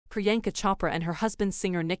Priyanka Chopra and her husband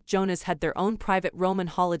singer Nick Jonas had their own private Roman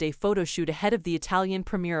holiday photo shoot ahead of the Italian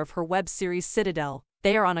premiere of her web series Citadel.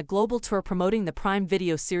 They are on a global tour promoting the Prime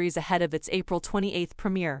Video series ahead of its April 28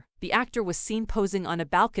 premiere. The actor was seen posing on a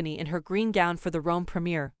balcony in her green gown for the Rome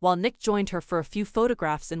premiere, while Nick joined her for a few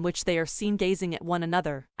photographs in which they are seen gazing at one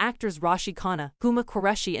another. Actors Rashi Khanna, Huma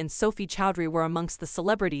Qureshi and Sophie Chowdhury were amongst the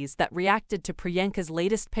celebrities that reacted to Priyanka's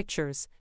latest pictures.